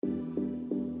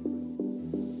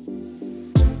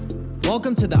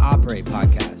Welcome to the Operate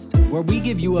Podcast, where we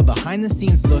give you a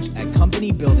behind-the-scenes look at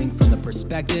company building from the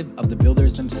perspective of the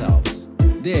builders themselves.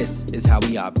 This is how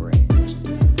we operate.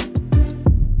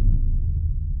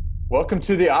 Welcome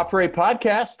to the Operate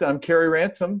Podcast. I'm Kerry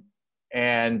Ransom,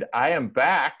 and I am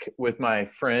back with my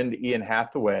friend Ian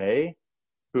Hathaway,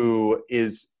 who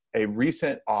is a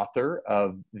recent author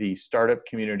of The Startup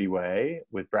Community Way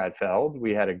with Brad Feld.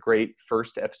 We had a great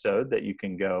first episode that you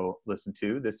can go listen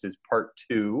to. This is part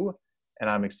 2, and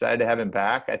I'm excited to have him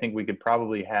back. I think we could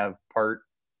probably have part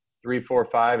 3, 4,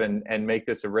 5 and make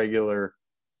this a regular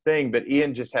thing. But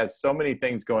Ian just has so many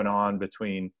things going on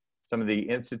between some of the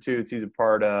institutes he's a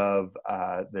part of,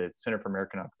 the Center for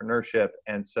American Entrepreneurship.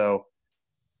 And so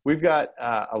we've got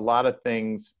a lot of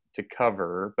things to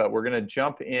cover, but we're going to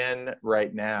jump in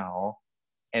right now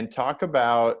and talk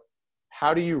about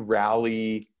how do you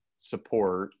rally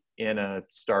support in a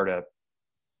startup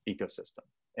ecosystem,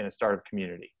 in a startup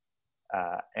community.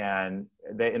 And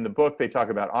in the book, they talk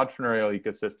about entrepreneurial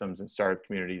ecosystems and startup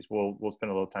communities. We'll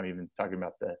spend a little time even talking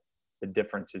about the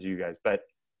differences, you guys. But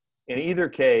in either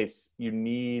case, you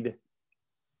need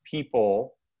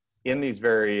people in these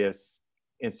various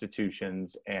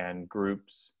institutions and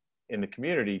groups in the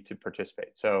community to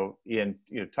participate. So Ian,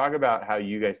 talk about how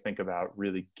you guys think about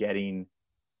really getting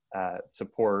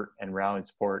support and rallying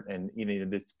support, and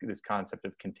this concept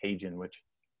of contagion, which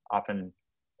often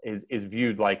is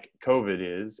viewed like COVID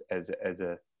is as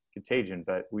a contagion,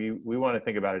 but we want to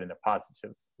think about it in a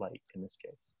positive light in this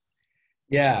case.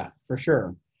 Yeah, for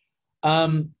sure.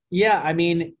 I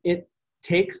mean, it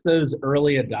takes those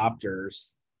early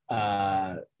adopters,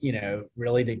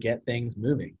 really to get things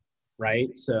moving,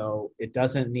 right? So it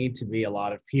doesn't need to be a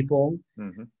lot of people.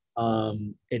 Mm-hmm.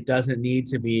 It doesn't need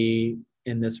to be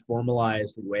in this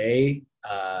formalized way.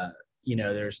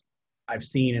 I've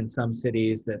seen in some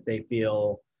cities that they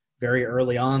feel very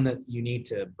early on that you need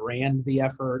to brand the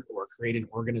effort or create an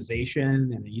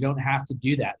organization, and you don't have to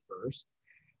do that first.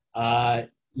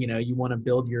 You want to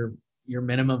build your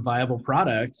minimum viable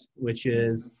product, which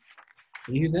is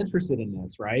see who's interested in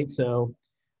this, right? So,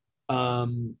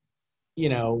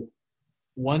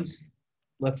 once,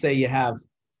 let's say you have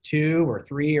 2 or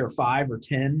 3 or 5 or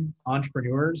 10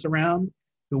 entrepreneurs around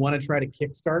who want to try to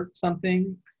kickstart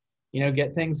something,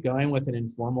 get things going with an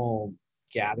informal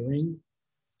gathering,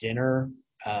 dinner,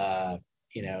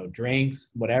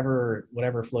 drinks, whatever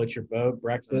floats your boat,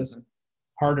 breakfast. Mm-hmm.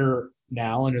 Harder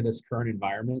now under this current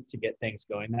environment to get things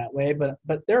going that way, but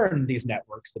there are these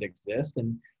networks that exist,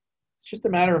 and it's just a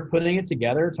matter of putting it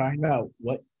together, talking about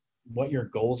what your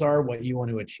goals are, what you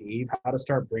want to achieve, how to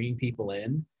start bringing people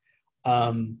in.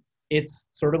 It's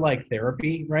sort of like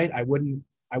therapy, right? I wouldn't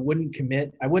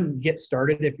get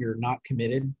started if you're not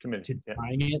committed to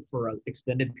trying it for an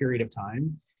extended period of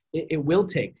time. It will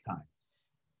take time.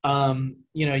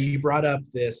 You brought up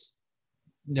this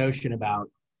notion about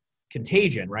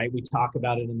contagion, right? We talk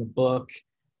about it in the book.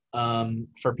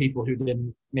 For people who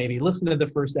didn't maybe listen to the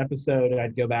first episode,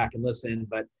 I'd go back and listen.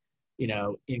 But,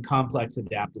 in complex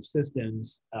adaptive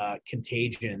systems,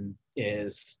 contagion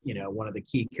is, one of the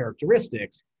key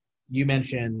characteristics. You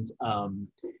mentioned,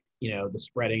 the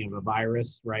spreading of a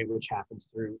virus, right, which happens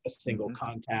through a single mm-hmm.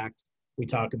 contact. We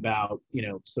talk about,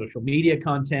 social media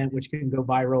content, which can go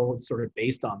viral. It's sort of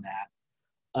based on that.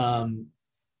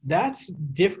 That's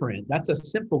different. That's a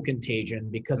simple contagion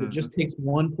because mm-hmm. it just takes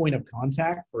one point of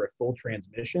contact for a full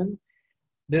transmission.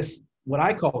 This, what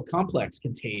I call complex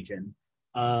contagion,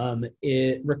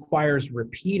 it requires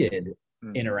repeated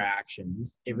mm-hmm.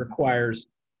 interactions. It requires,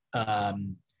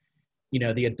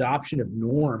 the adoption of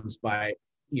norms by,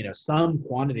 some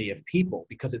quantity of people,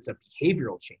 because it's a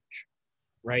behavioral change,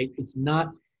 right? It's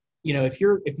not, if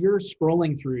you're doom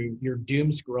scrolling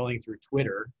through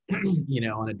Twitter,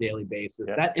 on a daily basis,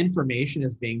 yes. that information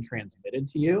is being transmitted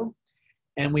to you.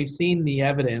 And we've seen the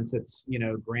evidence. It's,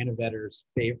 Granovetter's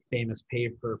famous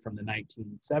paper from the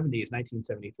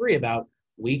 1973, about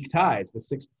weak ties, the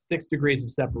six degrees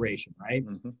of separation, right?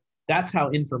 Mm-hmm. That's how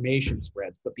information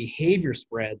spreads, but behavior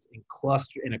spreads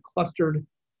in a clustered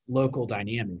local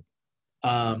dynamic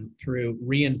through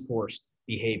reinforced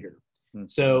behavior.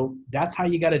 So that's how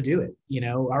you got to do it.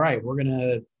 All right, we're going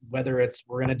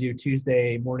to do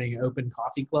Tuesday morning open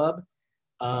coffee club,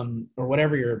 or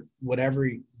whatever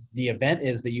the event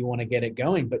is that you want to get it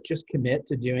going, but just commit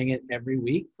to doing it every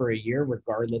week for a year,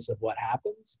 regardless of what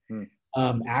happens.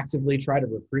 Actively try to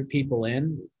recruit people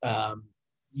in,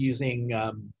 using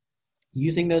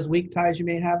those weak ties you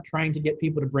may have, trying to get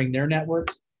people to bring their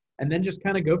networks, and then just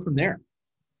kind of go from there.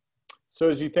 So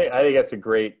as you think, I think that's a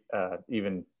great,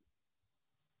 even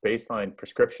baseline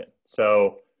prescription.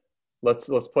 So let's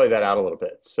play that out a little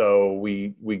bit. So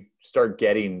we start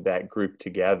getting that group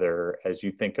together as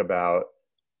you think about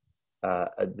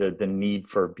the need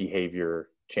for behavior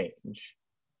change.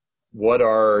 What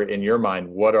are, in your mind,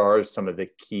 what are some of the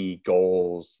key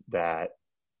goals that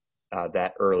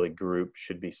that early group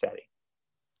should be setting?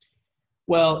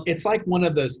 Well, it's like one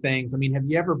of those things. I mean, have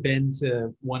you ever been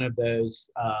to one of those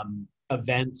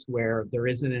events where there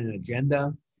isn't an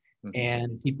agenda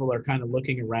and people are kind of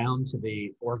looking around to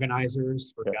the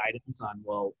organizers for guidance on,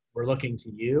 well, we're looking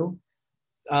to you?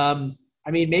 I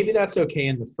mean, maybe that's okay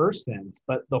in the first sense,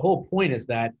 but the whole point is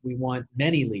that we want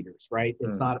many leaders, right?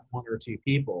 It's not one or two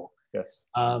people. Yes.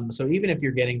 So even if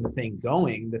you're getting the thing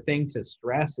going, the thing to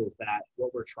stress is that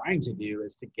what we're trying to do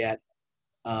is to get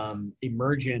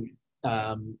emergent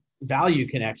value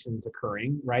connections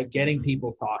occurring, right? Getting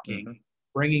people talking,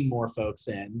 bringing more folks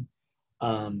in,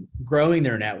 growing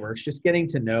their networks, just getting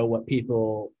to know what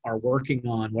people are working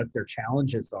on, what their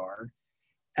challenges are.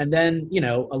 And then, you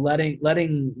know,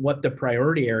 letting what the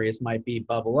priority areas might be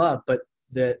bubble up. But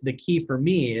the key for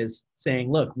me is saying,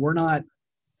 look, we're not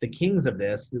the kings of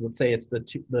this. Let's say it's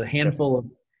the handful of,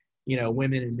 you know,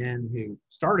 women and men who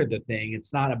started the thing.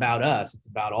 It's not about us. It's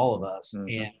about all of us.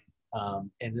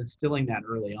 And instilling that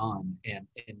early on and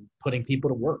putting people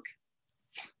to work.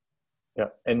 Yeah.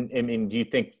 And I mean, do you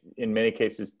think in many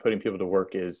cases putting people to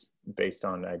work is based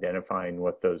on identifying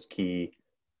what those key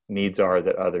needs are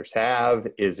that others have?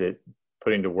 Is it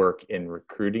putting to work in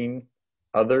recruiting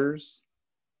others?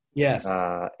 Yes.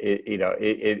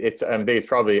 It's I think it's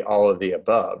probably all of the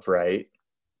above, right?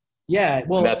 Yeah.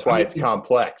 Well, and that's why it's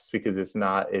complex, because it's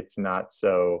not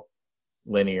so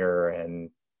linear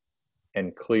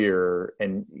and clear.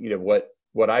 And you know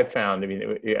what I've found, I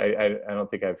mean, I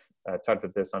don't think I've talked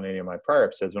about this on any of my prior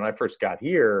episodes. When I first got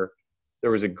here,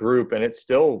 there was a group, and it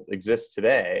still exists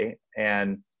today,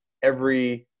 and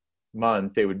every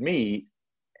month they would meet,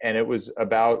 and it was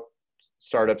about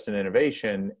startups and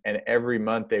innovation. And every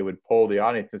month they would poll the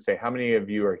audience and say, how many of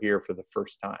you are here for the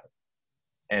first time?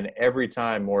 And every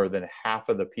time, more than half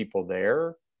of the people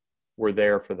there were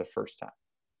there for the first time.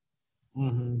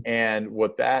 And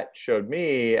what that showed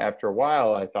me after a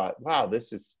while, I thought, wow,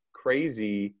 this is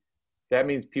crazy. That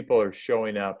means people are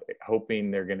showing up hoping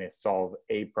they're going to solve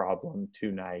a problem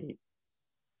tonight.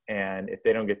 And if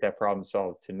they don't get that problem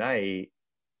solved tonight,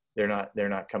 they're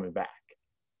not coming back.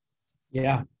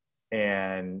 Yeah.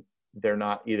 And they're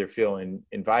not either feeling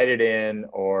invited in,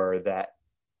 or that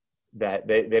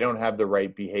they don't have the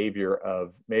right behavior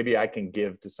of, maybe I can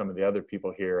give to some of the other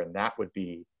people here, and that would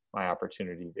be my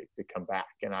opportunity to come back.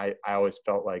 And I always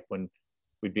felt like when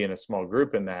we'd be in a small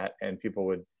group in that, and people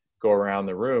would go around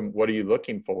the room, what are you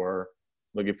looking for?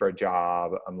 Looking for a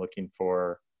job. I'm looking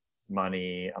for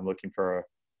money. I'm looking for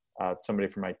somebody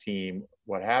for my team,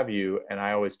 what have you. And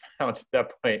I always found at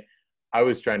that point, I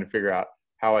was trying to figure out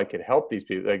how I could help these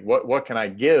people. Like what can I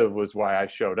give was why I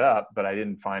showed up, but I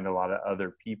didn't find a lot of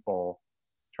other people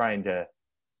trying to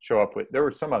show up with. There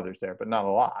were some others there, but not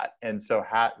a lot. And so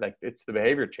it's the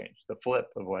behavior change, the flip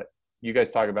of what you guys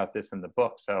talk about this in the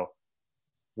book. So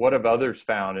what have others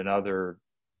found in other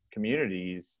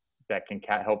communities that can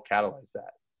help catalyze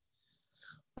that?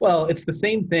 Well, it's the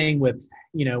same thing with,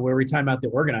 you know, where we're talking about the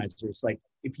organizers. Like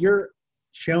if you're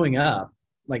showing up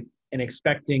like and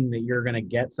expecting that you're going to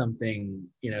get something,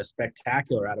 you know,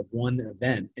 spectacular out of one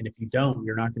event, and if you don't,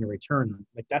 you're not going to return.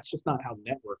 Like that's just not how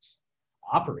networks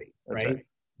operate, right?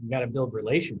 You got to build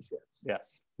relationships.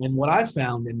 Yes. And what I've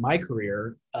found in my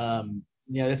career, you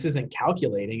know, this isn't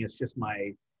calculating, it's just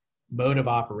my mode of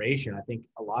operation. I think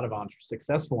a lot of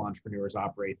successful entrepreneurs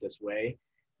operate this way.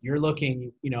 You're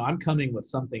looking, you know, I'm coming with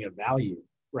something of value,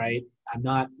 right? I'm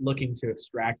not looking to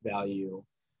extract value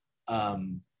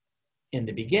in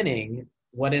the beginning.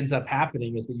 What ends up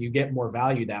happening is that you get more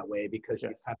value that way because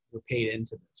you're paid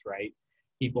into this, right?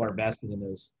 People are vested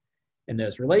in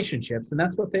those relationships, and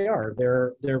that's what they are.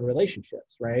 They're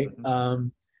relationships, right?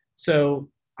 So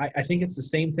I think it's the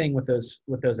same thing with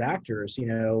those actors. You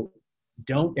know,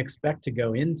 don't expect to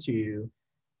go into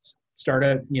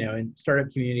startup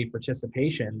community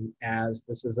participation as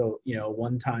this is a, you know,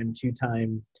 one-time,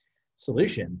 two-time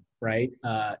solution, right?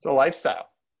 It's a lifestyle.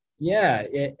 Yeah.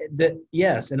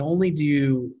 Yes, and only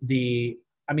do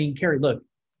I mean, Carrie, look,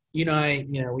 you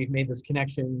know, we've made this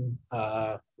connection.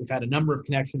 We've had a number of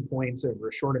connection points over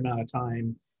a short amount of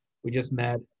time. We just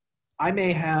met. I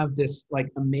may have this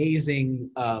like amazing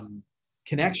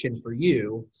connection for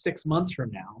you 6 months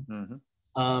from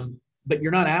now. But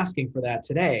you're not asking for that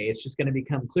today. It's just going to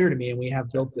become clear to me. And we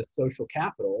have built this social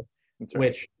capital,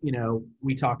 which, you know,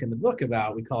 we talk in the book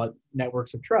about, we call it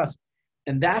networks of trust.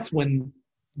 And that's when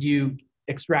you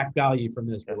extract value from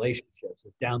those Yes. relationships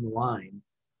is down the line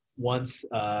once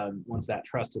that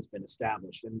trust has been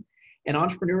established. And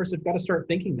entrepreneurs have got to start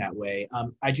thinking that way.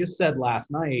 I just said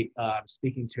last night,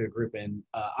 speaking to a group in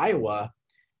Iowa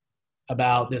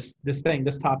about this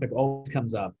topic always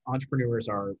comes up. Entrepreneurs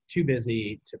are too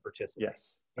busy to participate.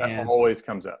 Yes, that And always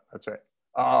comes up. That's right.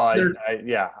 Oh,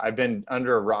 I've been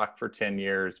under a rock for 10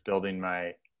 years building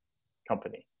my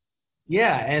company.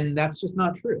 yeah, and that's just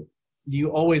not true.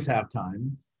 You always have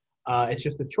time. It's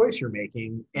just a choice you're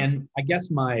making. And I guess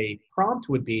my prompt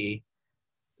would be,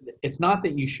 it's not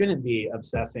that you shouldn't be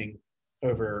obsessing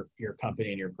over your company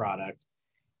and your product.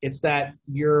 It's that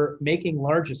you're making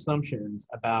large assumptions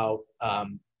about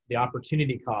the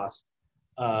opportunity cost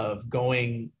of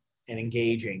going and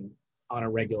engaging on a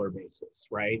regular basis,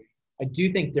 right? I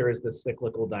do think there is this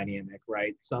cyclical dynamic,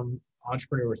 right? Some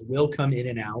entrepreneurs will come in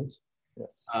and out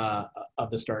Yes.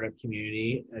 of the startup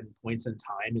community at points in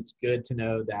time. It's good to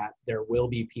know that there will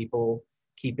be people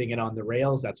keeping it on the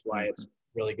rails. That's why it's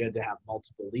really good to have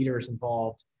multiple leaders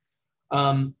involved.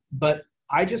 But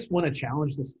I just want to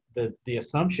challenge the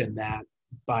assumption that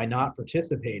by not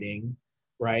participating,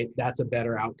 right, that's a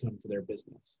better outcome for their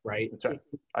business, right? That's right.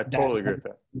 I totally agree with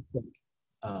that.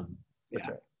 Yeah. That's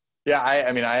right. Yeah,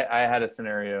 I mean, I had a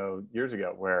scenario years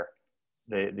ago where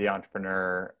the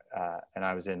entrepreneur and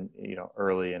I was in,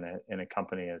 early in a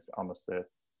company as almost a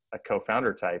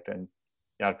co-founder type, and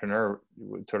the entrepreneur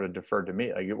would sort of defer to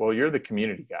me, like, well, you're the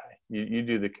community guy. You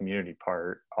do the community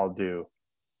part. I'll do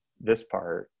this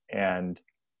part. And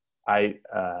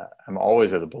I'm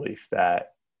always of the belief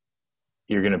that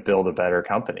you're going to build a better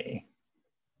company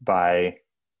by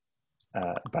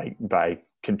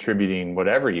contributing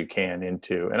whatever you can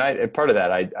into. And part of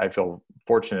that, I feel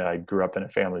fortunate. I grew up in a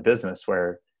family business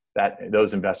where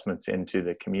those investments into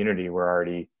the community were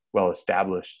already well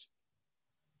established,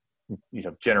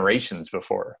 generations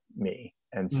before me.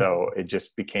 And so it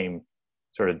just became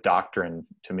sort of doctrine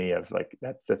to me of like,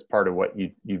 that's part of what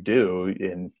you do.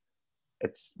 And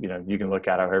it's, you can look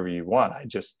at it however you want.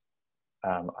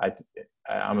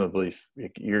 I'm of the belief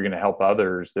you're going to help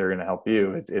others. They're going to help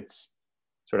you. It's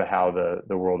sort of how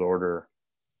the world order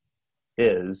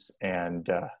is. And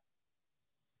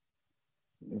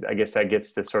I guess that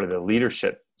gets to sort of the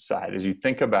leadership side. As you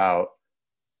think about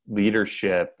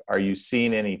leadership, are you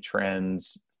seeing any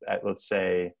trends at, let's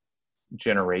say,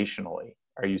 generationally?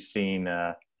 Are you seeing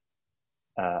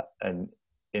an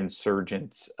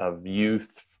insurgence of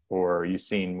youth, or are you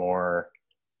seeing more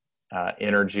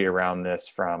energy around this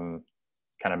from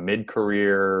kind of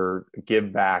mid-career,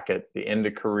 give back at the end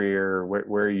of career?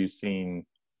 Where are you seeing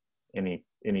any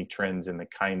trends in the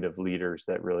kind of leaders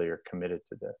that really are committed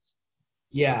to this?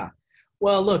 Yeah.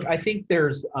 Well, look, I think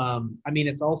there's,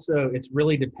 it's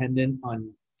really dependent on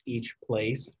each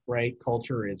place, right?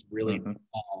 Culture is really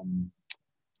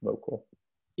local.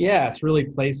 Yeah, it's really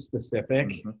place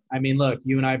specific. I mean, look,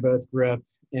 you and I both grew up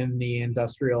in the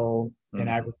industrial and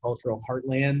agricultural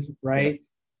heartland, right? Yeah.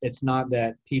 It's not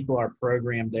that people are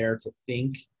programmed there to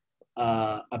think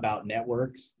about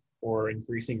networks or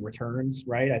increasing returns,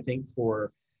 right? I think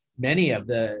for many of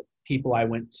the people I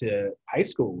went to high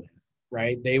school with,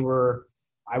 right,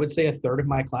 I would say a third of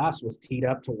my class was teed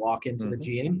up to walk into the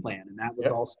GM plan, and that was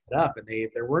all set up, and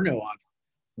there were no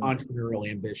entrepreneurial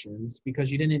ambitions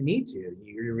because you didn't need to.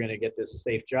 You're going to get this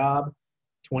safe job,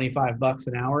 $25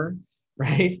 an hour,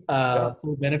 right?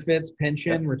 Full benefits,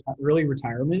 pension, early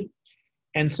retirement.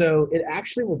 And so it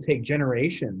actually will take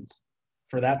generations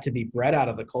for that to be bred out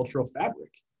of the cultural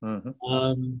fabric. And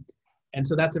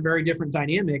so that's a very different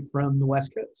dynamic from the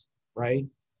West Coast, right?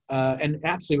 And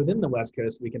actually within the West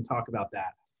Coast, we can talk about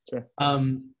that. Sure.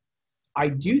 I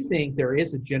do think there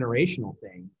is a generational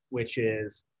thing, which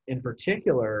is, in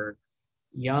particular,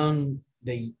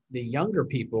 the younger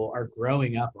people are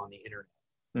growing up on the internet,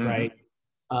 right?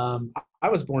 I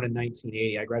was born in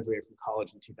 1980. I graduated from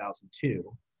college in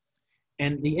 2002.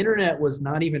 And the internet was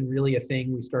not even really a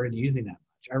thing we started using that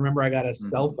much. I remember I got a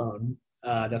cell phone,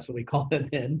 that's what we called it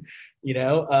then,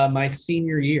 my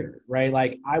senior year, right?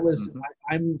 Like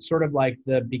I'm sort of like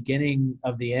the beginning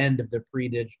of the end of the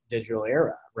pre-digital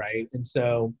era, right? And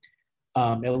so,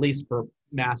 at least for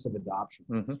massive adoption.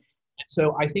 And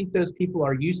so I think those people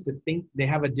are used to they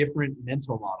have a different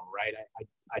mental model, right?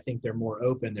 I think they're more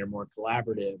open, they're more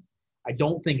collaborative. I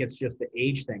don't think it's just the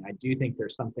age thing. I do think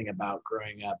there's something about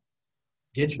growing up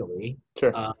digitally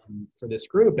for this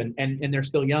group, and they're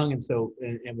still young, and so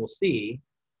and we'll see.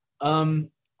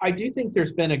 I do think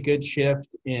there's been a good shift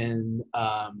in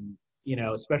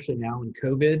especially now in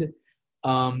COVID,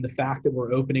 the fact that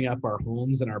we're opening up our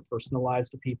homes and our personal lives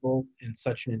to people in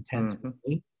such an intense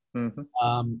way.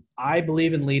 I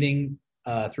believe in leading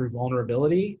through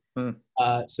vulnerability.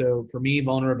 So for me,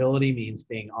 vulnerability means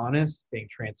being honest, being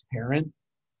transparent,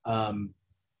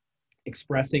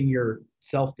 expressing your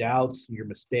self-doubts, your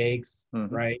mistakes,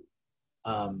 right?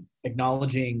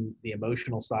 Acknowledging the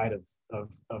emotional side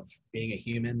of being a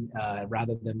human,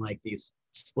 rather than like these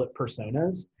split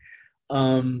personas.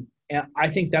 And I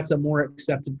think that's a more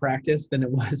accepted practice than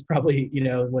it was probably,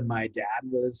 when my dad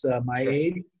was my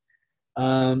age.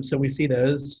 So we see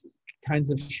those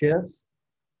kinds of shifts.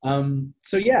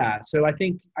 So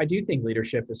I do think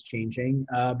leadership is changing,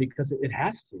 because it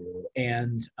has to.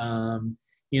 And,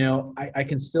 I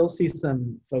can still see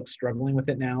some folks struggling with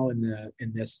it now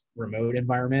in this remote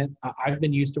environment. I've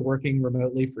been used to working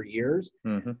remotely for years,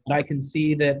 but I can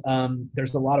see that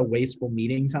there's a lot of wasteful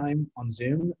meeting time on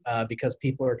Zoom, because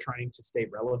people are trying to stay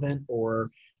relevant, or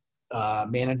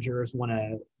managers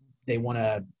they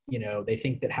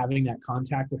think that having that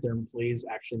contact with their employees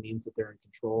actually means that they're in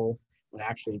control, when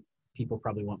actually people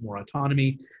probably want more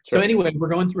autonomy. Sure. So anyway, we're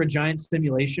going through a giant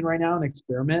simulation right now, an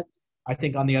experiment. I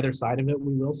think on the other side of it,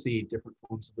 we will see different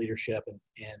forms of leadership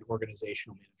and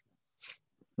organizational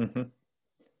management.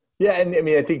 Yeah, and I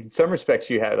mean, I think in some respects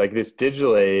you have like this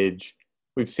digital age.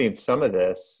 We've seen some of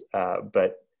this,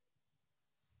 but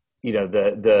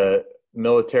the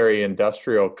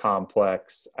military-industrial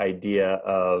complex idea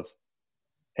of,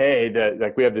 hey,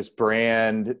 like we have this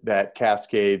brand that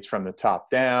cascades from the top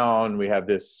down. We have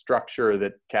this structure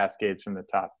that cascades from the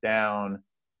top down.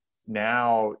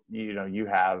 Now, you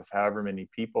have however many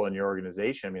people in your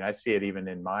organization. I mean, I see it even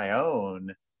in my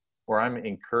own, where I'm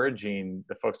encouraging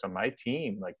the folks on my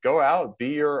team, like, go out, be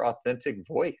your authentic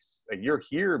voice. Like, you're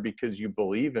here because you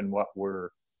believe in what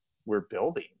we're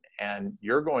building, and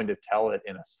you're going to tell it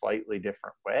in a slightly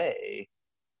different way.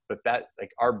 But that,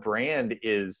 like, our brand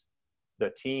is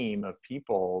the team of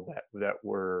people that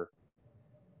we're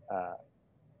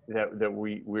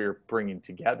bringing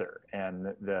together, and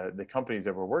the companies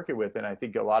that we're working with. And I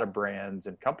think a lot of brands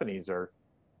and companies are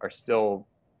still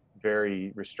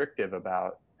very restrictive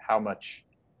about how much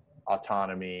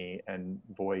autonomy and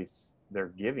voice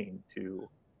they're giving to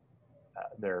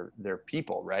their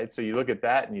people, right? So you look at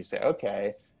that and you say,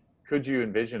 okay, could you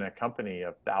envision a company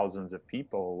of thousands of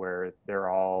people where they're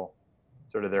all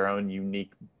sort of their own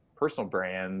unique personal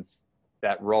brands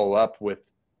that roll up with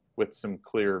some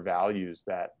clear values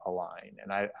that align?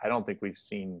 And I don't think we've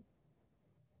seen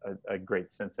a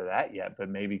great sense of that yet, but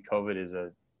maybe COVID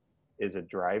is a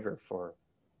driver for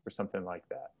something like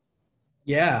that.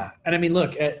 Yeah. And I mean,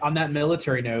 look, on that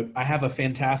military note, I have a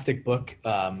fantastic book,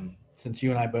 since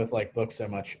you and I both like books so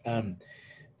much,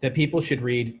 that people should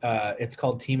read. It's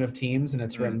called Team of Teams, and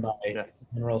it's written by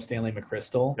General Stanley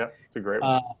McChrystal. Yeah, it's a great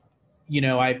one.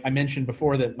 I mentioned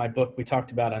before that my book we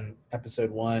talked about on episode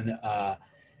 1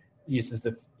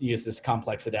 uses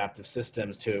complex adaptive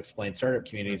systems to explain startup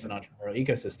communities and entrepreneurial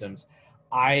ecosystems.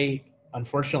 I,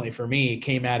 unfortunately for me,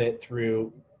 came at it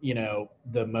through,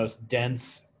 the most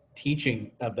dense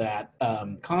teaching of that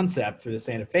concept through the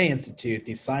Santa Fe Institute,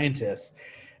 these scientists,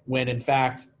 when in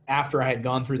fact, after I had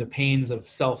gone through the pains of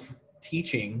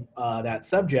self-teaching that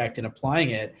subject and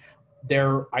applying it,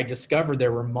 I discovered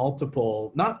there were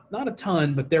multiple, not a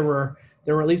ton, but there were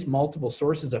at least multiple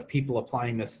sources of people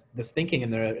applying this thinking in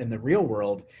the real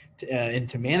world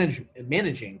into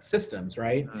managing systems,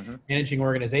 right? Managing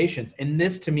organizations. And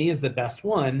this to me is the best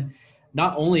one,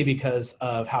 not only because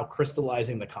of how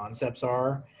crystallizing the concepts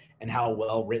are and how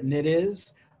well written it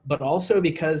is, but also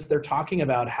because they're talking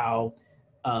about how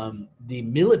the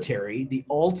military, the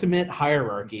ultimate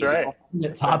hierarchy, the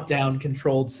ultimate top-down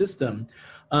controlled system,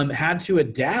 had to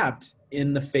adapt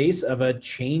in the face of a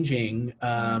changing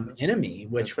enemy,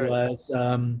 which was,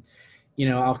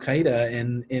 Al-Qaeda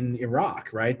in Iraq,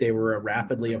 right? They were a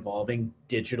rapidly evolving,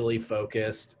 digitally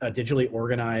focused, digitally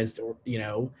organized,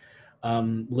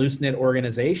 loose-knit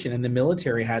organization, and the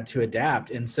military had to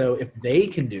adapt. And so if they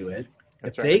can do it,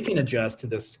 they can adjust to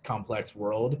this complex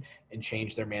world and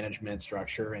change their management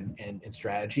structure and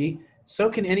strategy, so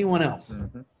can anyone else.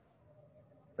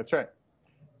 That's right.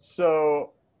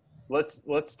 So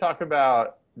let's talk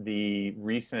about the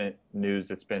recent news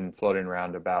that's been floating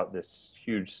around about this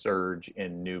huge surge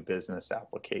in new business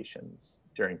applications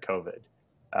during COVID.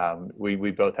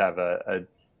 We both have a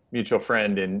mutual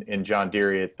friend in John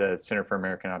Deary at the Center for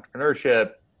American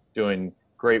Entrepreneurship, doing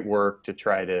great work to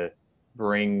try to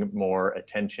bring more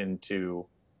attention to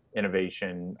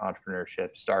innovation,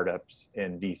 entrepreneurship, startups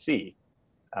in DC,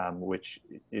 which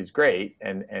is great.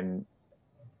 And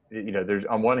there's,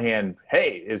 on one hand,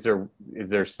 hey, is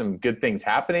there some good things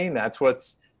happening? That's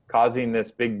what's causing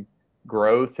this big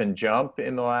growth and jump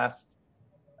in the last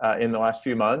in the last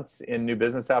few months in new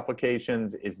business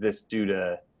applications? Is this due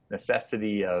to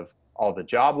necessity of all the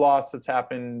job loss that's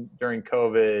happened during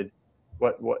COVID?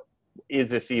 What is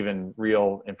this even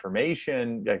real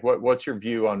information? Like, what's your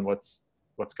view on what's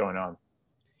going on?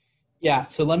 Yeah,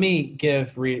 so let me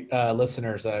give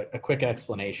listeners a quick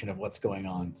explanation of what's going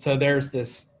on. So there's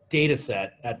this data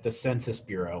set at the Census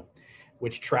Bureau,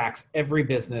 which tracks every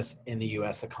business in the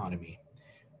U.S. economy,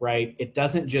 right? It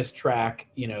doesn't just track,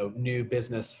 new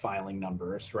business filing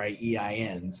numbers, right?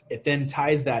 EINs. It then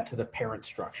ties that to the parent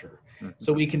structure. Mm-hmm.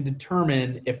 So we can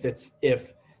determine if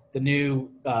the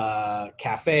new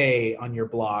cafe on your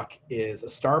block is a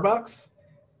Starbucks,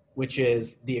 which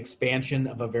is the expansion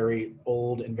of a very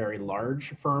old and very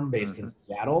large firm based in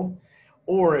Seattle,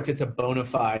 or if it's a bona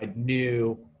fide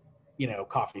new,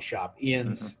 coffee shop,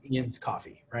 Ian's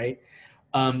Coffee, right?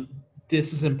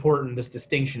 This is important. This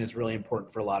distinction is really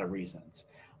important for a lot of reasons.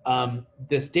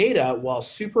 This data, while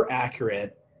super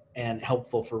accurate and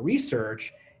helpful for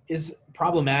research, is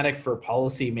problematic for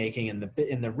policy making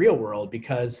in the real world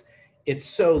because it's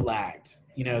so lagged.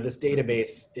 This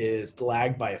database is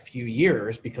lagged by a few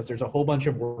years because there's a whole bunch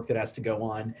of work that has to go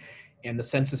on, and the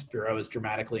Census Bureau is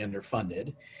dramatically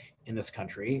underfunded in this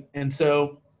country. And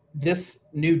so this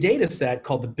new data set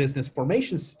called the Business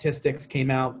Formation Statistics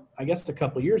came out, I guess, a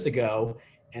couple years ago.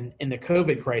 And in the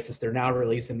COVID crisis, they're now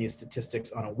releasing these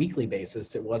statistics on a weekly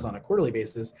basis. It was on a quarterly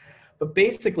basis. But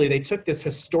basically, they took this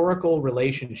historical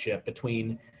relationship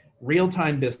between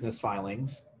real-time business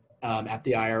filings at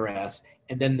the IRS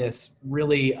and then this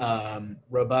really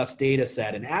robust data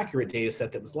set, an accurate data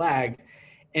set that was lagged,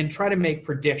 and try to make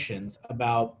predictions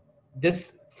about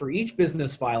this for each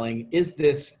business filing. Is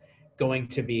this going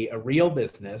to be a real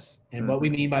business? And what we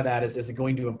mean by that is it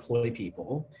going to employ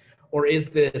people? Or is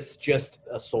this just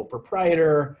a sole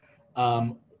proprietor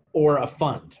or a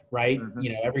fund, right?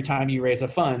 Every time you raise a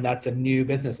fund, that's a new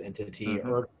business entity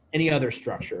or any other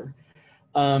structure.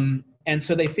 And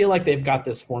so they feel like they've got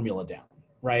this formula down,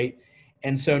 right?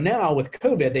 And so now with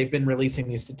COVID, they've been releasing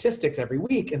these statistics every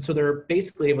week. And so they're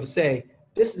basically able to say,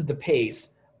 this is the pace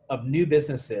of new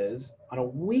businesses on a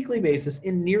weekly basis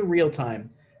in near real time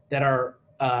that are,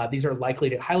 these are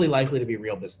highly likely to be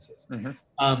real businesses.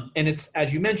 And it's,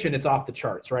 as you mentioned, it's off the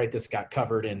charts, right? This got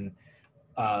covered in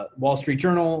Wall Street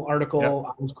Journal article.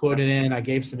 I was quoted in, I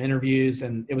gave some interviews,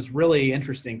 and it was really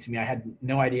interesting to me. I had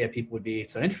no idea people would be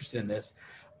so interested in this.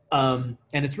 And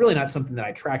it's really not something that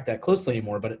I track that closely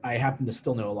anymore, but I happen to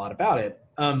still know a lot about it.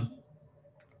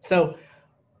 So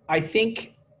I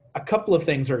think a couple of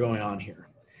things are going on here.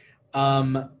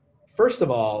 First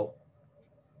of all,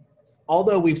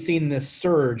 although we've seen this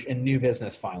surge in new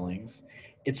business filings,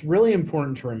 it's really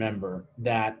important to remember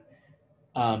that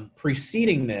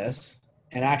preceding this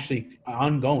and actually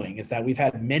ongoing is that we've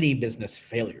had many business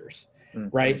failures,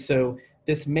 right? So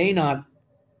this may not,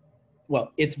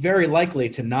 well, it's very likely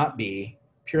to not be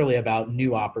purely about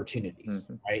new opportunities,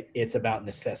 right? It's about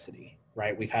necessity,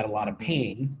 right? We've had a lot of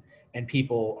pain and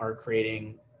people are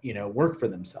creating, work for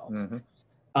themselves.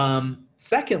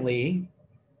 Secondly,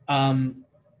 on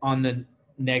the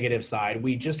negative side,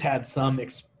 we just had some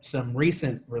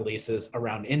recent releases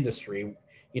around industry.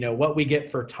 What we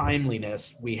get for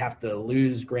timeliness, we have to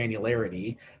lose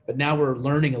granularity, but now we're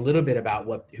learning a little bit about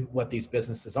what these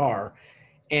businesses are.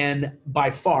 And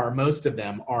by far, most of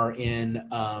them are in,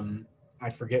 I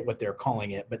forget what they're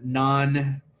calling it, but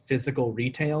non-physical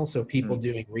retail. So people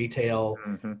doing retail,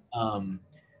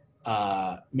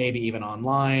 maybe even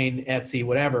online, Etsy,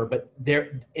 whatever. But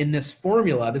they're in this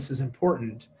formula, this is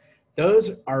important.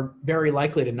 Those are very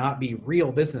likely to not be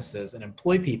real businesses and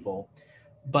employ people.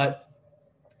 But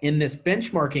in this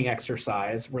benchmarking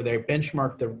exercise where they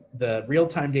benchmark the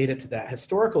real-time data to that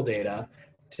historical data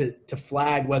to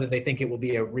flag whether they think it will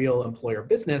be a real employer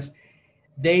business,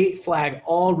 they flag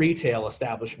all retail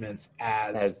establishments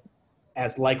as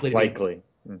likely to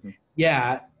be.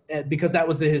 Yeah, because that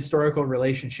was the historical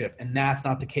relationship, and that's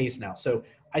not the case now. So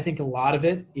I think a lot of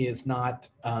it is not,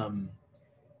 the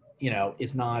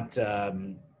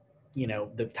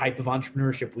type of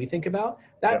entrepreneurship we think about.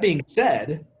 That being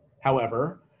said,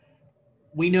 however,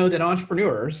 we know that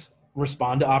entrepreneurs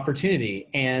respond to opportunity,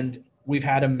 and we've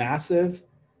had a massive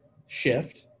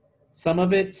shift, some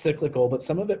of it cyclical, but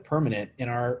some of it permanent in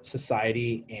our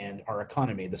society and our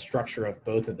economy, the structure of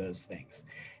both of those things.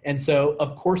 And so,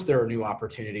 of course, there are new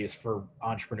opportunities for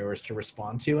entrepreneurs to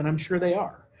respond to, and I'm sure they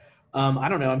are. I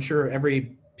don't know, I'm sure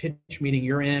every pitch meeting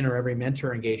you're in or every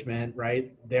mentor engagement,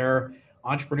 right, they're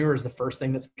entrepreneurs, the first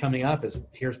thing that's coming up is,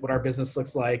 here's what our business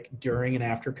looks like during and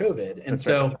after COVID. And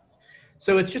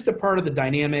so it's just a part of the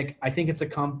dynamic. I think it's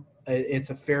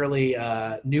a fairly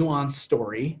nuanced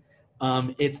story.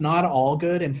 It's not all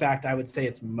good. In fact, I would say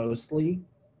it's mostly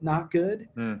not good.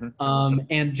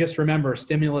 And just remember,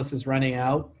 stimulus is running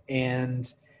out,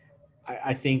 and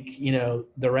I think,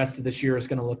 the rest of this year is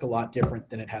going to look a lot different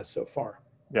than it has so far.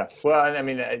 Yeah. Well, I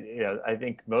mean, I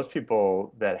think most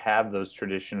people that have those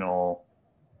traditional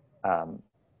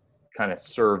kind of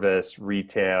service,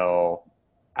 retail,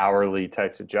 hourly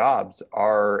types of jobs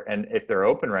and if they're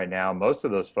open right now, most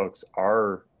of those folks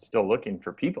are still looking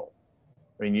for people.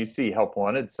 I mean, you see help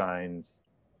wanted signs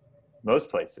most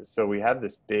places. So we have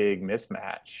this big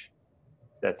mismatch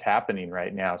that's happening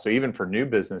right now. So even for new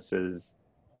businesses,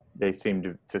 they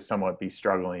seem to somewhat be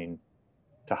struggling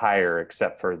to hire,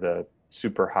 except for the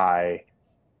super high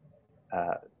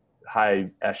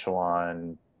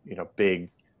echelon, big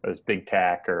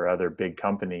tech or other big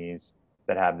companies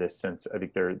that have this sense. I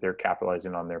think they're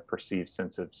capitalizing on their perceived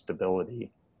sense of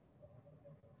stability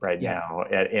right now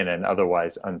in an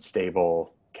otherwise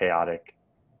unstable, chaotic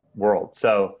world.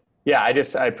 So yeah,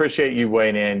 I appreciate you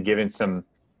weighing in, giving some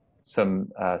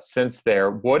sense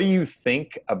there. What do you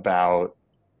think about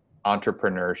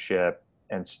entrepreneurship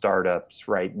and startups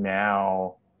right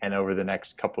now and over the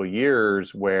next couple of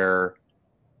years, where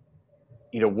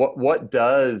what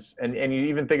does, and you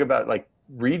even think about like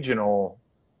regional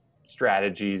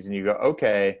strategies, and you go,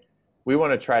 okay, we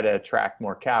want to try to attract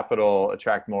more capital,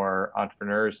 attract more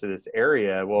entrepreneurs to this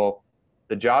area. Well,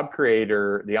 the job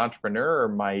creator, the entrepreneur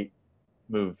might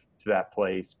move to that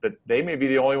place, but they may be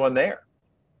the only one there.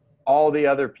 All the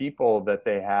other people that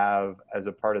they have as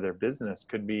a part of their business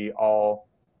could be all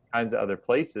kinds of other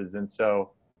places. And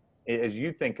so as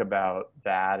you think about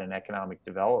that and economic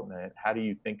development, how do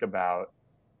you think about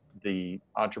the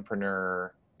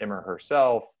entrepreneur, him or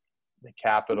herself, the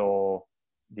capital,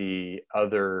 the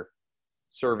other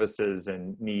services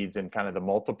and needs, and kind of the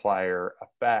multiplier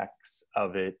effects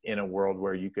of it in a world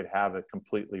where you could have a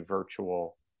completely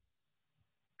virtual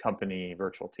company,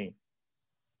 virtual team?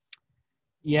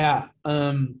 Yeah.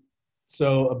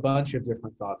 So a bunch of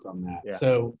different thoughts on that.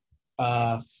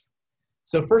 Yeah.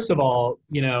 So first of all,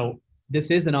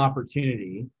 this is an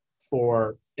opportunity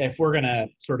for, if we're going to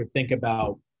sort of think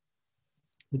about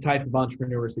the type of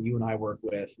entrepreneurs that you and I work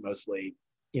with, mostly,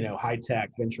 high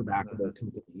tech, venture backable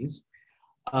companies.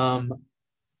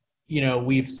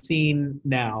 We've seen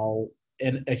now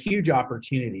a huge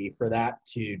opportunity for that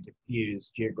to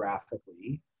diffuse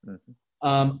geographically.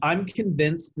 I'm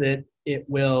convinced that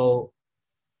we'll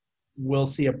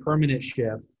see a permanent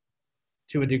shift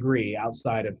to a degree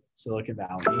outside of Silicon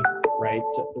Valley, right?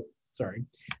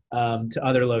 To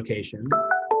other locations.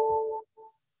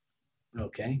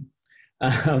 Okay.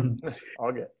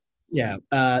 All good. Yeah.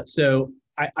 So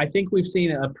I think we've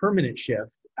seen a permanent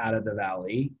shift out of the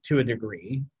Valley to a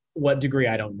degree. What degree,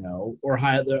 I don't know, or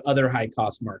other high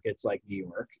cost markets like New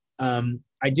York.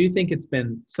 I do think it's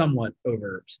been somewhat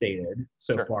overstated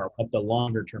so far what the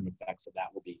longer term effects of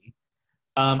that will be.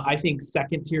 I think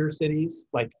second tier cities,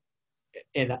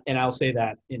 and I'll say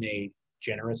that in a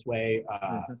generous way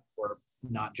or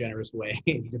not generous way,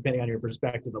 depending on your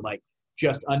perspective, but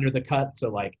just under the cut.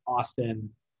 So Austin,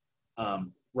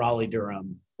 Raleigh,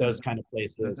 Durham, those kind of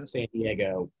places, San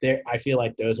Diego, I feel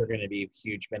like those are going to be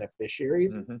huge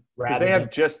beneficiaries. Because they have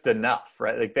just enough,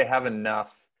 right? They have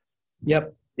enough.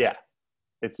 Yep. Yeah.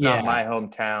 It's not my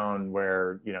hometown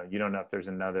where, you don't know if there's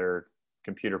another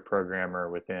computer programmer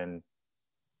within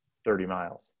 30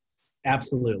 miles.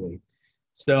 Absolutely.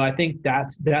 So I think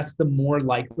that's the more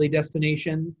likely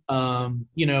destination.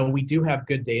 We do have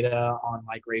good data on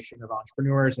migration of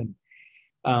entrepreneurs and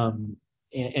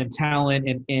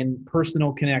talent and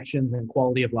personal connections and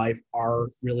quality of life are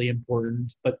really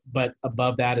important. But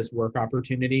above that is work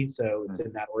opportunity. So it's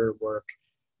in that order of work.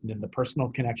 And then the personal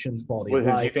connections, quality of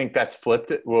life. Do you think that's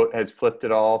flipped it? Well, has flipped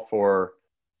it all for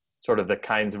sort of the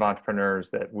kinds of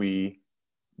entrepreneurs that we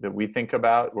think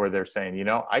about, where they're saying,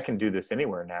 I can do this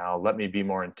anywhere now. Let me be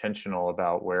more intentional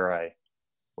about where I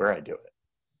do it.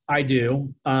 I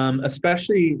do,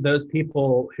 especially those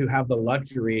people who have the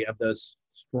luxury of those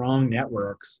strong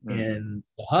networks in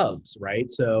the hubs,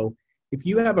 right? So if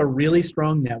you have a really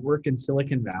strong network in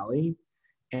Silicon Valley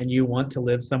and you want to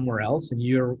live somewhere else and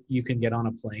you can get on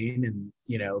a plane and,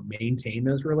 maintain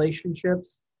those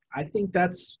relationships, I think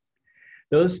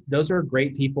those are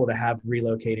great people to have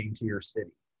relocating to your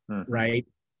city, right?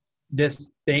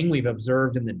 This thing we've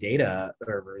observed in the data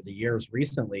over the years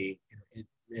recently,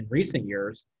 in recent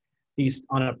years, these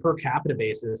on a per capita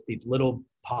basis, these little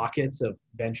pockets of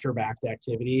venture-backed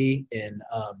activity in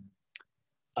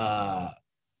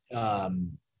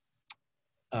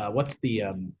what's the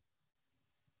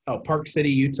Oh, Park City,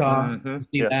 Utah. You see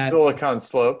Yeah, that. Silicon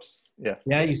Slopes. Yes.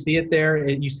 Yeah, you see it there.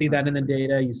 You see that in the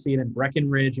data. You see it in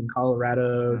Breckenridge in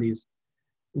Colorado, Mhm. these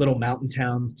little mountain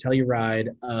towns,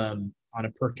 Telluride, on a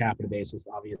per capita basis,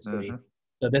 obviously. Mhm.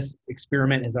 So this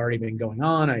experiment has already been going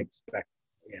on. I expect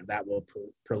that will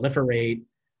proliferate.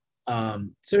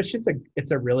 So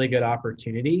it's a really good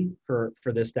opportunity for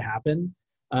this to happen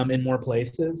in more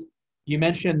places. You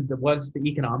mentioned what's the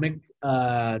economic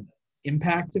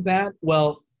impact of that?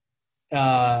 Well,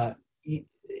 uh,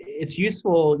 it's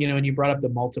useful, and you brought up the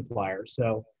multiplier.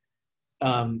 So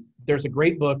there's a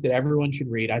great book that everyone should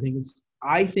read. I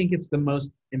think it's the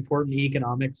most important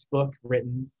economics book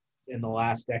written in the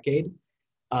last decade.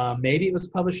 Maybe it was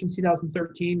published in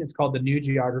 2013. It's called The New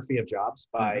Geography of Jobs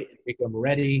by Enrico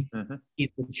Moretti. Mhm.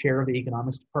 He's the chair of the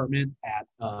economics department at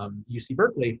UC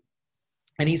Berkeley.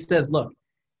 And he says, look,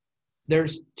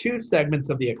 there's two segments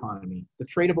of the economy, the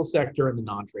tradable sector and the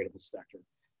non-tradable sector.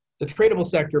 The tradable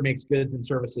sector makes goods and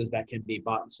services that can be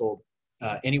bought and sold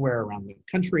anywhere around the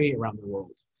country, around the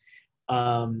world.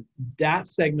 That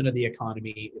segment of the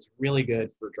economy is really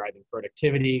good for driving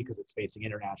productivity because it's facing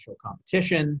international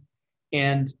competition,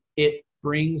 and it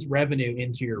brings revenue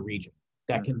into your region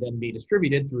that can then be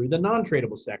distributed through the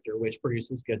non-tradable sector, which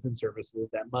produces goods and services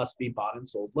that must be bought and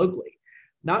sold locally.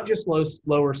 Not just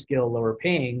lower skill, lower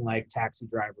paying like taxi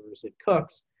drivers and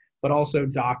cooks, but also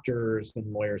doctors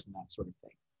and lawyers and that sort of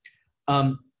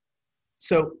thing.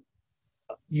 So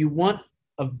you want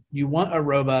a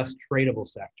robust tradable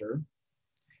sector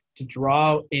to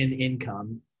draw in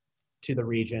income to the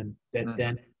region that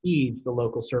then feeds the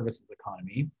local services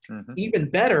economy. Even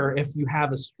better if you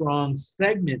have a strong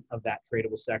segment of that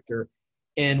tradable sector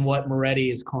in what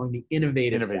Moretti is calling the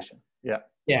innovation. Sector.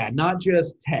 Yeah, not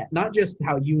just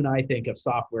how you and I think of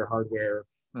software, hardware,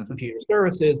 computer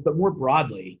services, but more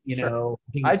broadly, Sure.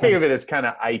 I think of it as kind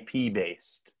of IP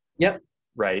based. Yep.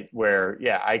 Right, where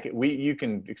you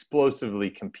can explosively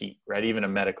compete, right? Even a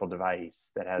medical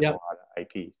device that has a lot of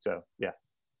IP. So yeah.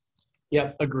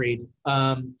 Yep, agreed.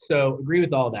 So agree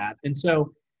with all that. And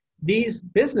so these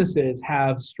businesses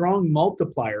have strong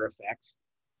multiplier effects,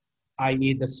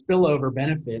 i.e. the spillover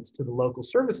benefits to the local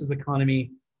services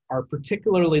economy are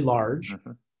particularly large,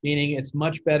 meaning it's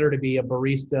much better to be a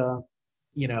barista,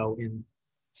 in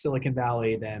Silicon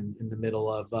Valley than in the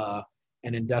middle of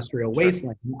an industrial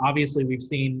wasteland. Obviously, we've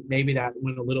seen maybe that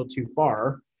went a little too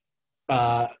far,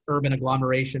 urban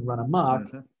agglomeration run amok.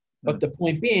 But the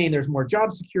point being, there's more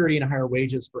job security and higher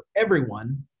wages for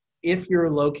everyone if you're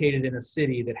located in a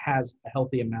city that has a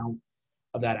healthy amount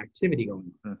of that activity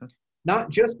going on. Not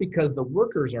just because the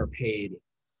workers are paid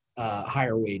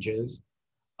higher wages,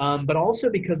 but also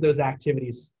because those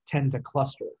activities tend to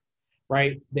cluster,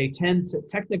 right?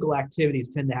 Technical activities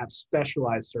tend to have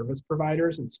specialized service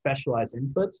providers and specialized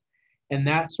inputs. And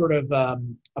that's sort of a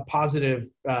positive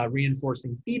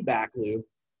reinforcing feedback loop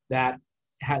that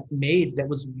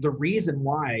was the reason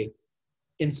why,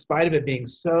 in spite of it being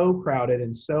so crowded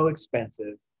and so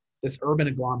expensive, this urban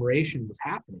agglomeration was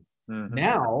happening.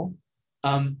 Now,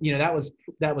 that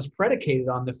was predicated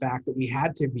on the fact that we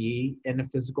had to be in a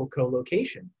physical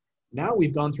co-location. Now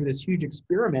we've gone through this huge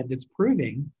experiment that's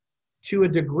proving, to a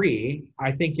degree,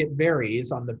 I think it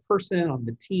varies on the person, on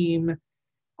the team,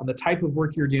 on the type of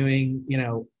work you're doing,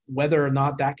 whether or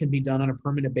not that can be done on a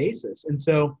permanent basis. And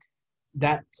so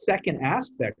that second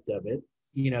aspect of it,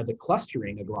 the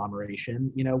clustering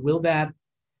agglomeration, will that,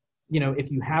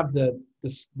 if you have the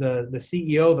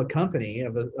CEO of a company,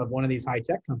 of one of these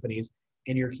high-tech companies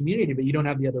in your community, but you don't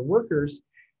have the other workers,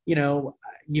 you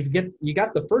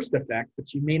got the first effect,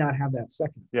 but you may not have that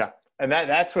second. Yeah. And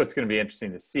that's what's going to be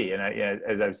interesting to see. And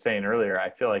as I was saying earlier, I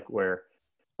feel like where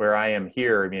I am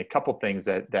here, a couple things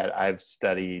that I've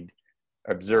studied,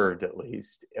 observed at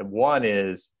least. One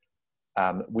is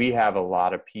we have a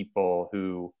lot of people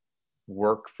who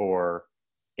work for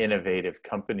innovative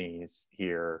companies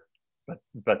here,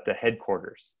 but the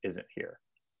headquarters isn't here.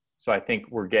 So I think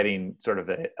we're getting sort of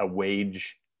a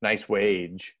nice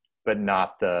wage, but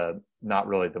not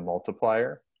really the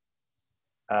multiplier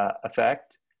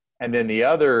effect. And then the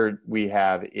other we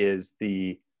have is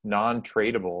the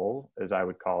non-tradable, as I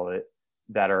would call it,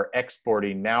 that are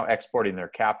exporting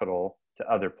their capital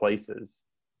to other places.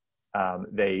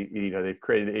 They've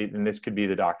created, and this could be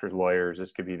the doctors, lawyers,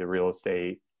 this could be the real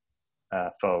estate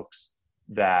folks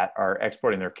that are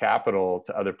exporting their capital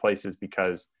to other places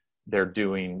because they're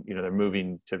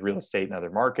moving to real estate in other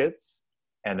markets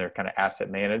and they're kind of asset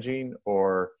managing,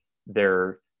 or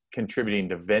they're contributing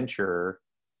to venture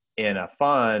in a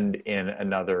fund in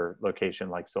another location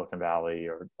like Silicon Valley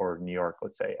or New York,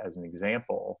 let's say, as an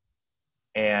example.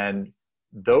 And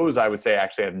those I would say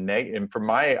actually have and from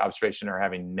my observation are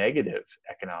having negative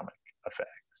economic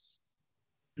effects,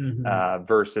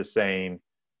 versus saying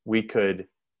we could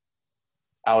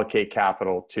allocate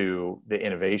capital to the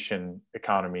innovation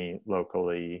economy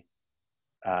locally,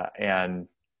 and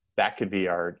that could be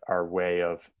our way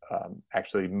of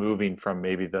actually moving from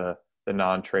maybe the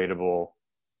non-tradable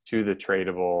to the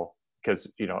tradable. Because,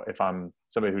 you know, if I'm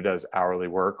somebody who does hourly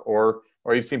work, or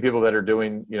you've seen people that are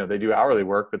doing, you know, they do hourly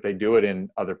work, but they do it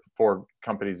for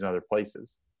companies in other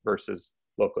places versus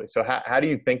locally. So how do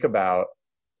you think about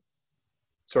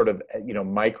sort of, you know,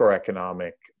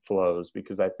 microeconomic flows?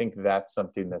 Because I think that's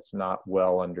something that's not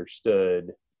well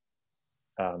understood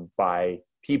by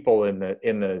people in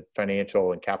the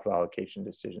financial and capital allocation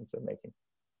decisions they're making.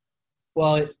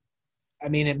 Well,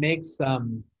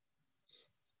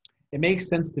 it makes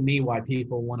sense to me why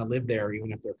people want to live there,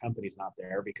 even if their company's not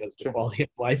there, because the quality of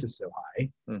life is so high.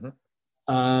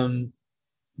 Mm-hmm.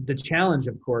 The challenge,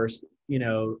 of course, you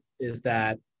know, is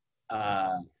that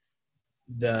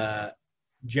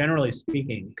generally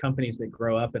speaking, companies that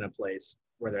grow up in a place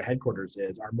where their headquarters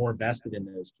is are more vested in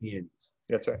those communities.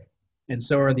 That's right. And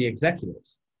so are the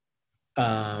executives,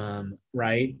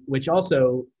 right? Which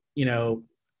also, you know,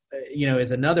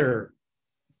 is another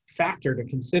factor to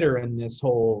consider in this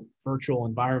whole virtual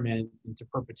environment into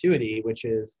perpetuity, which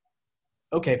is,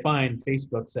 okay, fine,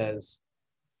 Facebook says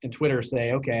and Twitter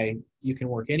say, okay, you can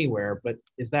work anywhere, but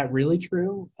is that really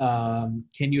true? Can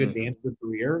you advance your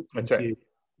career into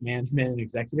management and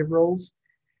executive roles?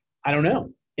 I don't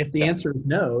know. If the answer is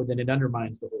no, then it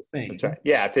undermines the whole thing. That's right.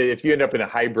 Yeah, if you end up in a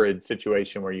hybrid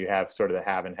situation where you have sort of the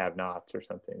have and have nots or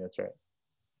something, that's right.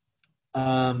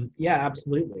 Yeah,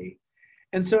 absolutely.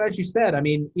 And so, as you said, I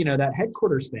mean, you know, that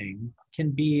headquarters thing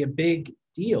can be a big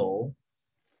deal,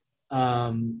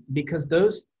 because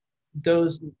those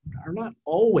are not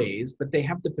always, but they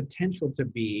have the potential to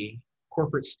be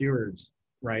corporate stewards,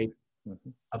 right,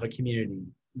 of a community.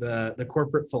 The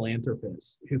corporate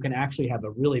philanthropists who can actually have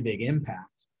a really big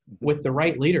impact with the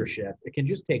right leadership. It can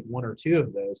just take one or two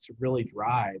of those to really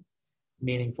drive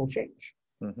meaningful change.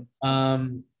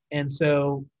 And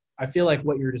so I feel like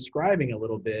what you're describing a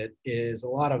little bit is a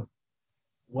lot of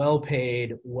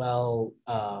well-paid,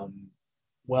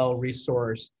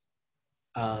 well-resourced,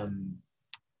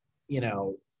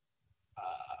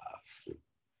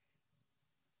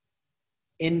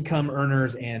 income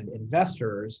earners and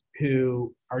investors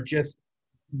who are just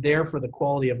there for the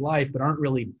quality of life, but aren't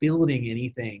really building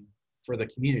anything for the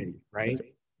community, right?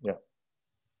 Yeah.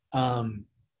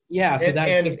 Yeah. So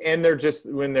and they're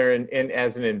just, when they're in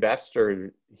as an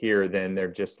investor here, then they're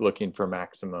just looking for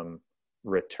maximum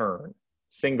return,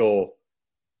 single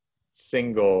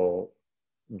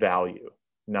value,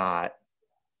 not,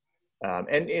 and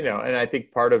I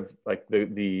think part of like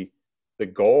the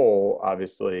goal,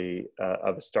 obviously,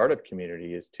 of a startup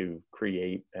community is to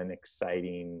create an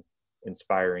exciting,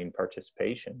 inspiring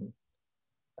participation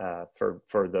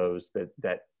for those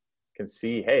that can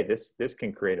see, hey, this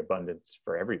can create abundance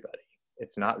for everybody.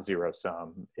 It's not zero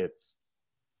sum. It's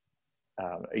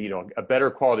a better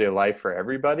quality of life for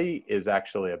everybody is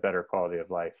actually a better quality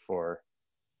of life for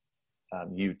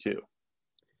you too.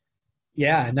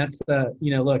 Yeah, and that's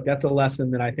look, that's a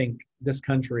lesson that I think this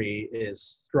country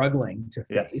is struggling to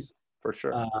face. Yes, for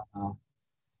sure.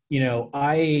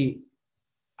 I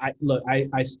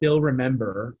still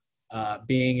remember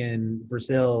being in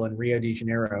Brazil and Rio de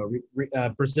Janeiro.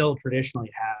 Brazil traditionally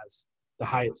has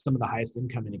some of the highest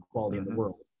income inequality in the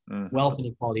world. Wealth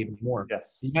inequality even more.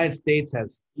 Yes. The United States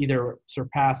has either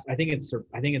surpassed, I think it's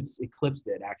eclipsed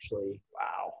it actually.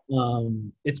 Wow.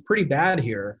 It's pretty bad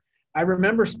here. I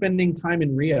remember spending time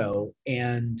in Rio,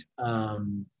 and I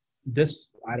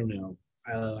don't know,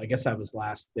 I guess I was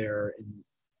last there in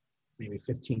maybe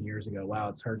 15 years ago. Wow,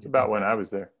 it's hard. It's about when I was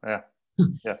there. Yeah.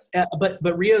 Yes.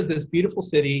 But Rio is this beautiful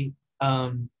city.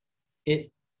 I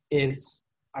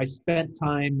spent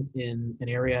time in an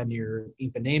area near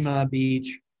Ipanema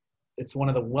Beach. It's one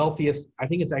of the wealthiest, I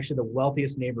think it's actually the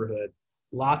wealthiest neighborhood.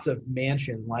 Lots of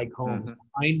mansion-like homes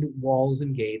behind walls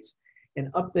and gates. And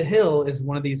up the hill is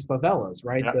one of these favelas,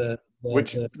 right? Yeah.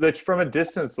 Which from a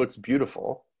distance looks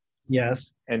beautiful.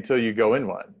 Yes. Until you go in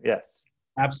one. Yes.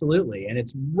 Absolutely. And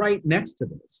it's right next to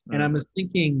this. And I was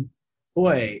thinking,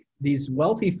 boy, these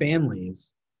wealthy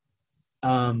families,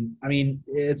 I'm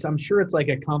sure it's like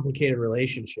a complicated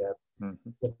relationship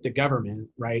with the government,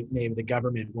 right? Maybe the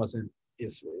government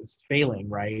is failing,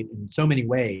 right, in so many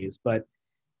ways. But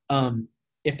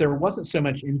if there wasn't so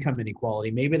much income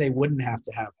inequality, maybe they wouldn't have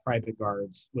to have private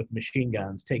guards with machine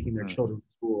guns taking their children to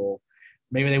school.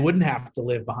 maybe they wouldn't have to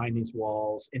live behind these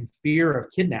walls in fear of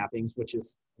kidnappings, which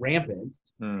is rampant.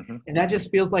 Mm-hmm. And that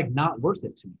just feels like not worth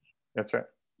it to me. That's right.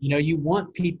 You know, you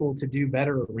want people to do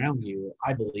better around you.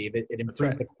 I believe it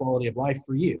improves the quality of life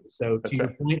for you. So to your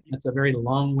point, that's a very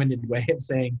long-winded way of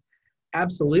saying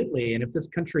absolutely. And if this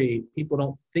country, people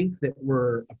don't think that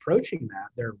we're approaching that,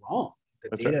 they're wrong.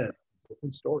 The data is a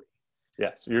different story.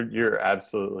 Yes, you're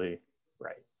absolutely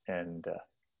right. And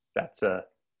that's a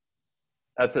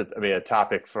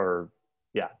topic for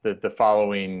the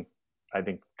following, I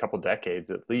think, couple decades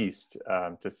at least,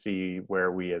 to see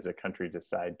where we as a country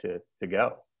decide to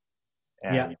go.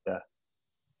 And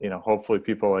hopefully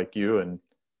people like you, and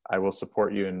I will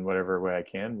support you in whatever way I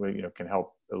can, can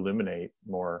help illuminate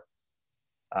more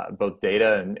both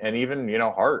data and even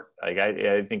heart. Like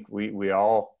I think we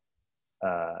all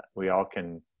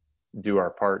can do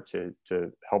our part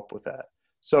to help with that.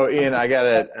 So Ian, I got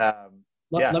it.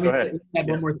 Let me add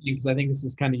one more thing, because I think this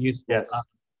is kind of useful. Yes.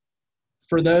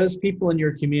 For those people in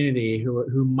your community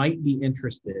who might be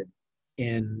interested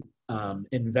in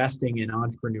investing in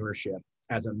entrepreneurship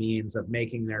as a means of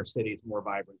making their cities more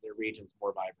vibrant, their regions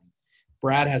more vibrant,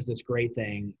 Brad has this great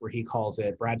thing where he calls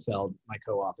it, Brad Feld, my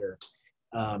co-author,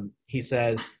 he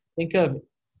says, think of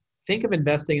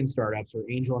investing in startups or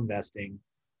angel investing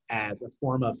as a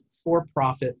form of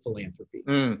for-profit philanthropy.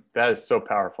 That is so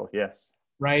powerful. Yes.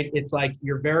 Right. It's like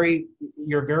you're very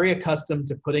accustomed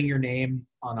to putting your name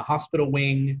on a hospital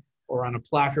wing or on a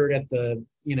placard at the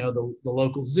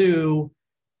local zoo,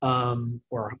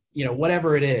 or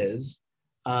whatever it is,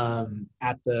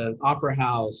 at the opera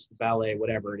house, ballet,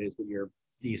 whatever it is that you're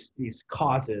these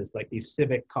causes, like these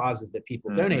civic causes that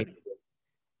people donate to.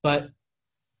 But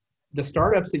the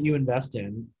startups that you invest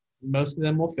in, most of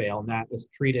them will fail, and that is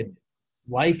treated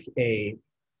like a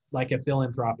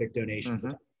philanthropic donation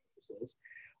to purposes.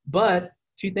 But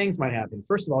two things might happen.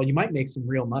 First of all, you might make some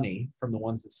real money from the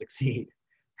ones that succeed,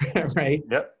 right?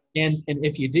 Yep. And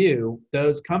if you do,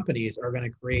 those companies are going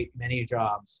to create many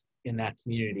jobs in that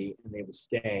community, and they will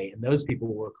stay. And those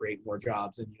people will create more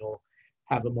jobs, and you'll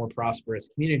have a more prosperous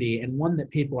community, and one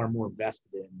that people are more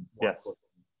vested in. Yes.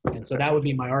 And so that would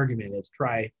be my argument: is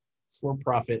try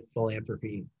for-profit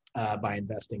philanthropy by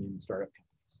investing in startup companies.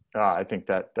 I think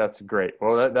that's great.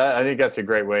 Well, I think that's a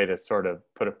great way to sort of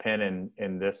put a pin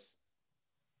in this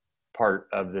part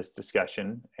of this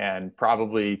discussion, and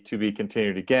probably to be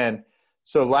continued again.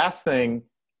 So last thing,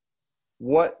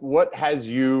 what has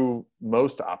you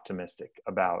most optimistic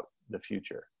about the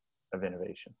future of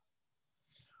innovation?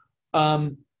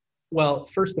 Well,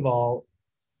 first of all,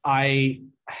 I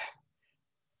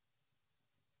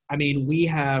mean, we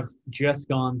have just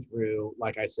gone through,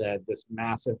 like I said, this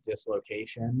massive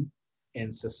dislocation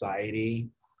in society,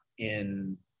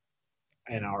 in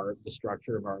the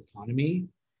structure of our economy.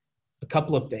 A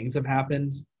couple of things have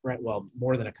happened, right? Well,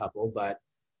 more than a couple, but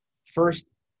first,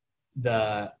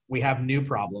 we have new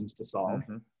problems to solve,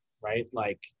 right?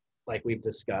 Like we've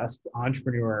discussed,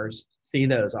 entrepreneurs see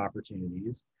those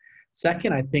opportunities.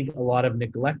 Second, I think a lot of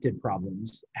neglected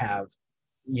problems have,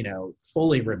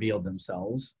 fully revealed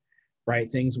themselves,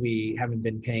 right? Things we haven't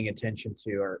been paying attention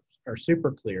to are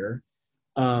super clear.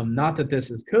 Not that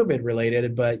this is COVID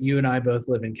related, but you and I both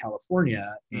live in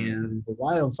California, and the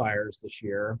wildfires this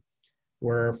year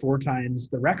were 4 times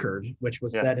the record, which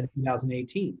was set in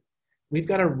 2018. We've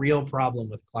got a real problem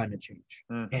with climate change,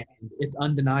 and it's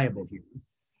undeniable here.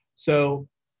 So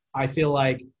I feel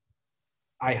like,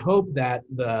 I hope that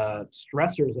the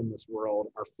stressors in this world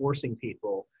are forcing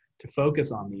people to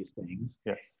focus on these things.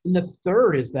 Yes. And the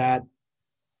third is that,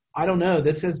 I don't know,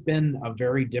 this has been a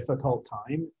very difficult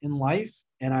time in life.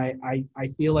 And I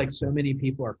feel like so many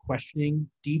people are questioning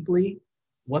deeply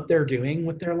what they're doing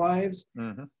with their lives,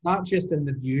 not just in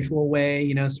the usual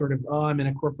way, sort of, I'm in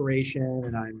a corporation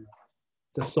and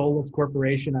it's a soulless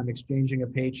corporation. I'm exchanging a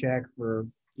paycheck for,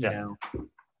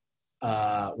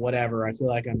 whatever. I feel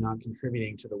like I'm not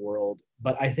contributing to the world,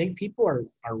 but I think people are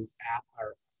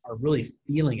really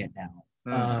feeling it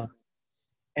now.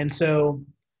 And so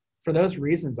for those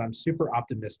reasons, I'm super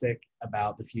optimistic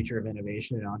about the future of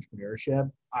innovation and entrepreneurship.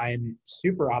 I'm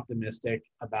super optimistic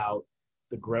about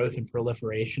the growth and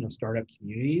proliferation of startup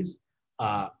communities.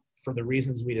 For the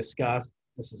reasons we discussed,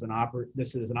 this is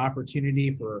an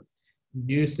opportunity for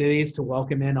new cities to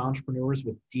welcome in entrepreneurs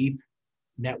with deep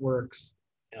networks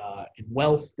and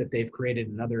wealth that they've created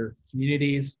in other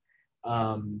communities.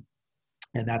 And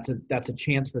that's a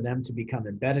chance for them to become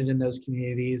embedded in those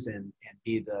communities and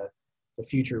be the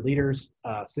future leaders,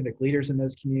 civic leaders in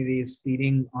those communities,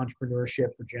 seeding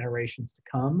entrepreneurship for generations to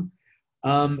come.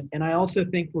 And I also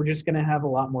think we're just going to have a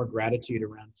lot more gratitude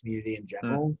around community in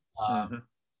general.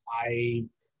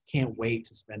 can't wait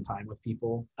to spend time with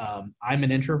people. I'm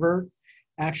an introvert,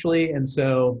 actually, and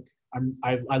so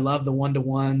I love the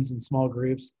one-to-ones and small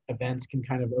groups. Events can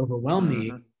kind of overwhelm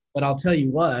me, but I'll tell you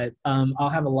what, I'll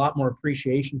have a lot more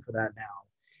appreciation for that now.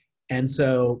 And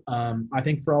so I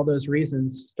think for all those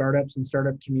reasons, startups and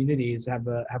startup communities have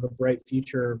a bright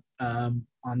future on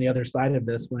the other side of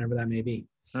this, whenever that may be.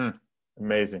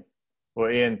 Amazing. Well,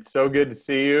 Ian, so good to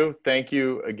see you. Thank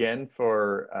you again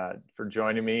for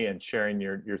joining me and sharing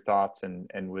your thoughts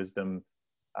and wisdom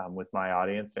with my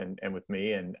audience and with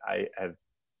me. And I have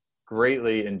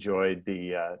greatly enjoyed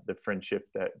the friendship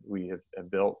that we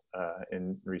have built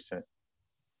in recent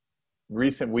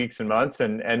weeks and months,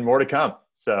 and more to come.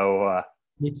 So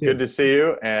Me too. Good to see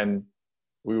you, and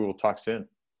we will talk soon.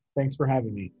 Thanks for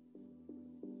having me.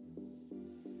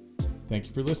 Thank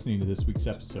you for listening to this week's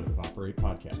episode of Operate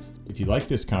Podcast. If you like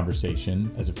this conversation,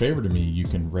 as a favor to me, you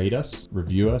can rate us,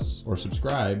 review us, or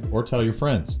subscribe, or tell your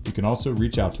friends. You can also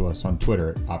reach out to us on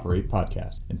Twitter at Operate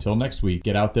Podcast. Until next week,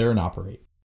 get out there and operate.